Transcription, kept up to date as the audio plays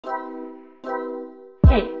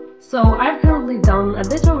Hey, so I've currently done a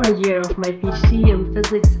bit over a year of my PhD in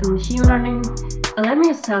physics and machine learning, and let me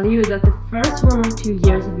just tell you that the first 1 or 2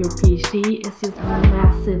 years of your PhD is just a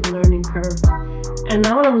massive learning curve. And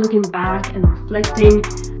now when I'm looking back and reflecting,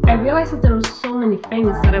 I realized that there were so many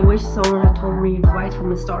things that I wish someone had told me right from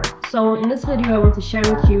the start. So in this video I want to share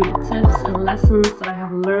with you the tips and lessons that I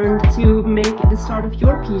have learned to make the start of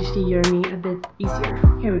your PhD journey a bit easier.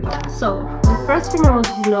 Here we go. So the first thing I want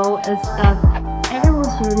you to know is that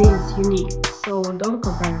everyone's journey is unique, so don't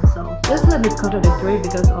compare yourself. This is a bit contradictory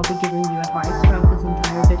because I'll be giving you advice throughout this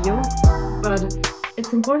entire video, but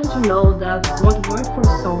it's important to know that what worked for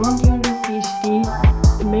someone during their PhD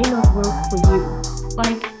may not work for you.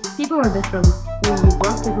 Like, people are different, we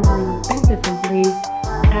work differently, we think differently,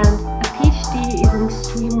 and a PhD is an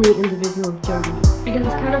extremely individual journey. Because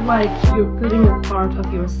it's kind of like you're putting a part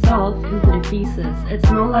of yourself into the thesis. It's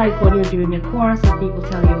not like when you're doing a course and people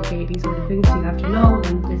tell you, okay, these are the things you have to know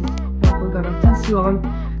and this is what we're gonna test you on.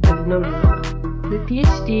 Like, no. The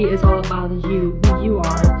PhD is all about you, who you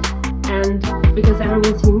are. And because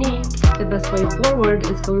everyone's unique, the best way forward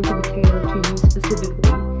is going to be tailored to you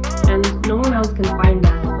specifically. And no one else can find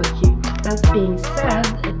that but you. That being said,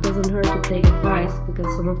 it doesn't hurt to take advice because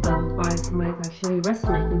some of that advice might actually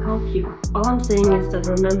resonate and help you. All I'm saying is that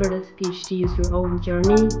remember that PhD is your own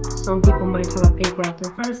journey. Some people might have a paper out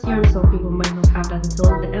their first year, some people might not have that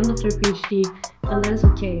until the end of their PhD, and that is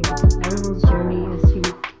okay because everyone's journey is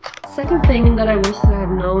unique. Second thing that I wish that I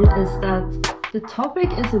had known is that the topic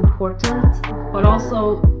is important, but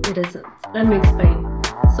also it isn't. Let me explain.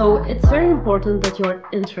 So it's very important that you're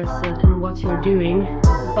interested in what you're doing,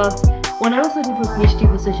 but when I was looking for PhD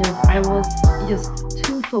positions, I was just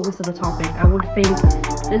too focused on the topic. I would think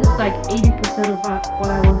this is like 80% of what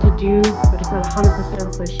I want to do, but it's not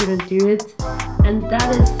 100%, so I shouldn't do it. And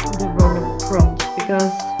that is the wrong approach,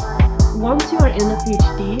 because once you are in a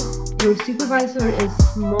PhD, your supervisor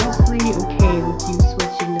is mostly okay with you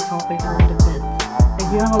switching the topic a little bit.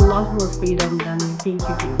 Like, you have a lot more freedom than you think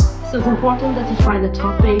you do. So it's important that you find a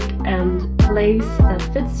topic and place that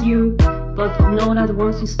fits you, but know that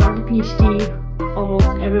once you start a PhD, almost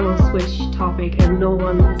everyone switched topic and no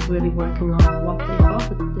one is really working on what they thought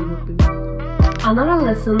that they would be working on. Another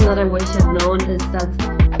lesson that I wish I'd known is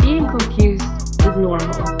that being confused is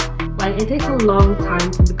normal. Like, it takes a long time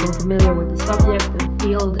to become familiar with the subject and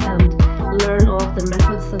field and learn all of the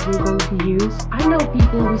methods that we're going to use. I know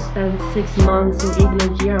people who spend 6 months or even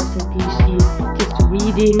a year of their PhD just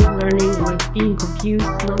reading, learning, like being confused,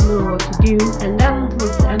 not knowing what to do, and then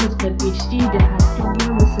towards the end of their PhD they had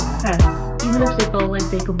enormous success, even if they felt like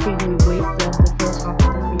they completely wasted the first half of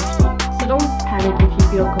their PhD. So don't panic if you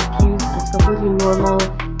feel confused, it's completely normal,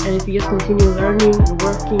 and if you just continue learning and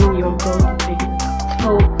working, you're going to figure it out.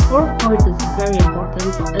 So, fourth point is very important,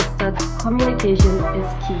 is that communication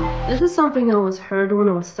is key. This is something I always heard when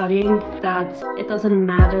I was studying, that it doesn't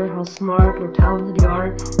matter how smart or talented you are,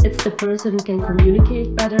 it's the person who can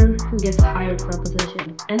communicate better who gets hired for a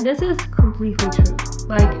position. And this is completely true.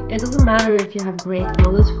 Like, it doesn't matter if you have great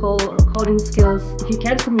analytical or coding skills, if you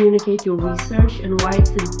can't communicate your research and why it's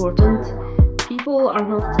important, people are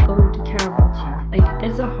not going to care about you. Like,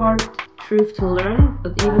 it's a hard truth to learn,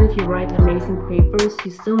 but even if you write amazing papers,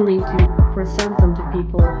 you still need to present them to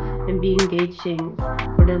people and be engaging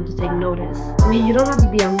for them to take notice. I mean, you don't have to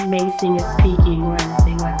be amazing at speaking or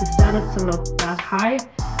anything, like the standards are not that high.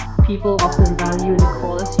 People often value the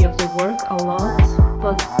quality of their work a lot,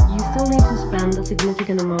 but you still need to spend a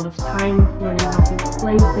significant amount of time learning how to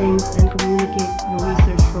explain things and communicate your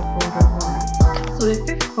research to a broader audience. So the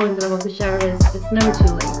fifth point that I want to share is it's never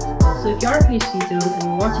too late. So if you're a PhD student and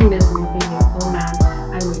you're watching this and you're thinking, oh man,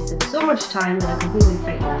 I wasted so much time and I completely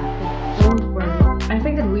failed, don't worry. I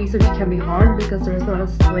think that research can be hard because there is not a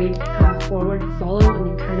straight path forward to follow and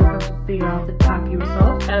you kind of have to figure out the path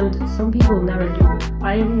yourself, and some people never do.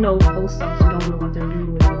 I know postdocs who don't know what they're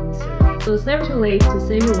doing with their research. So it's never too late to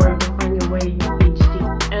save your work and find your way in your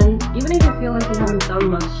PhD. And even if you feel like you haven't done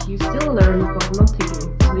much, you still learn what not to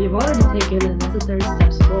do. So you've already taken the necessary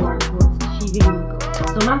steps forward towards achieving your goal.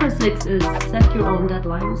 So number 6 is set your own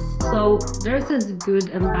deadlines. So there's this good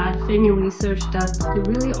and bad thing in research that there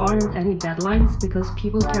really aren't any deadlines because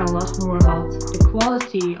people care a lot more about the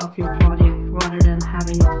quality of your project rather than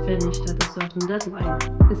having it finished at a certain deadline.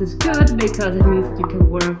 This is good because it means that you can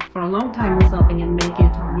work for a long time on something and make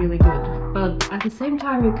it really good. But at the same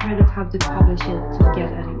time, you kind of have to publish it to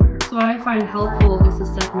get anywhere. So what I find helpful is to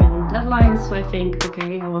set my own deadlines. So I think,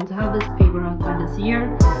 okay, I want to have this paper out by this year.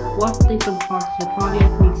 What different parts of the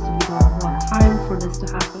project needs to be done at what time for this to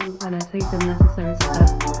happen? And I take the necessary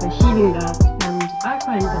steps to achieving that. And I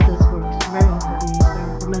find that this works very often, so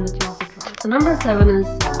I recommend it to also try. So number 7 is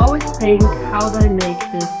always think, how do I make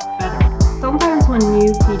this better? Sometimes when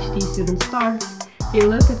new PhD students start, they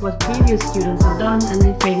look at what previous students have done and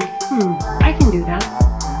they think, I can do that.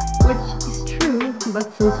 Which is true,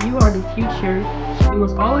 but since you are the future, you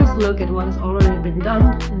must always look at what has already been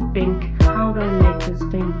done and think, how do I make this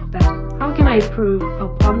thing better? How can I improve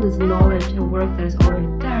upon this knowledge and work that is already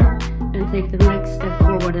there and take the next step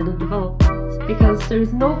forward in the development? Because there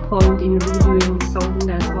is no point in redoing something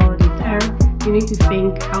that is already there. You need to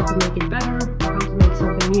think how to make it better or how to make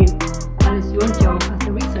something new. That is your job as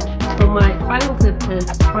a researcher. So my final tip is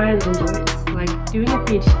try and enjoy it. Like doing a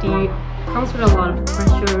PhD comes with a lot of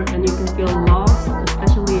pressure and you can feel lost,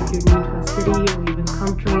 especially if you're new to a city or even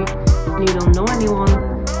country and you don't know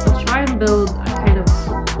anyone. But try and build a kind of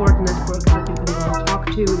support network that you can go and talk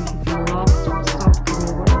to if you feel lost or stuck in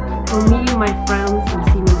your work. For me, my friends and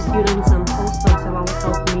senior students and postdocs have all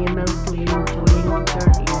helped me immensely in enjoying the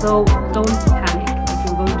journey. So don't panic, like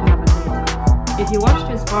you're going to have a great time. If you watched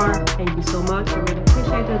this far, thank you so much, I really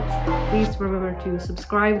appreciate it. Please remember to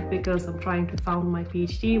subscribe because I'm trying to found my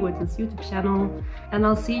PhD with this YouTube channel. And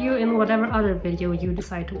I'll see you in whatever other video you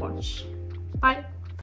decide to watch. Bye!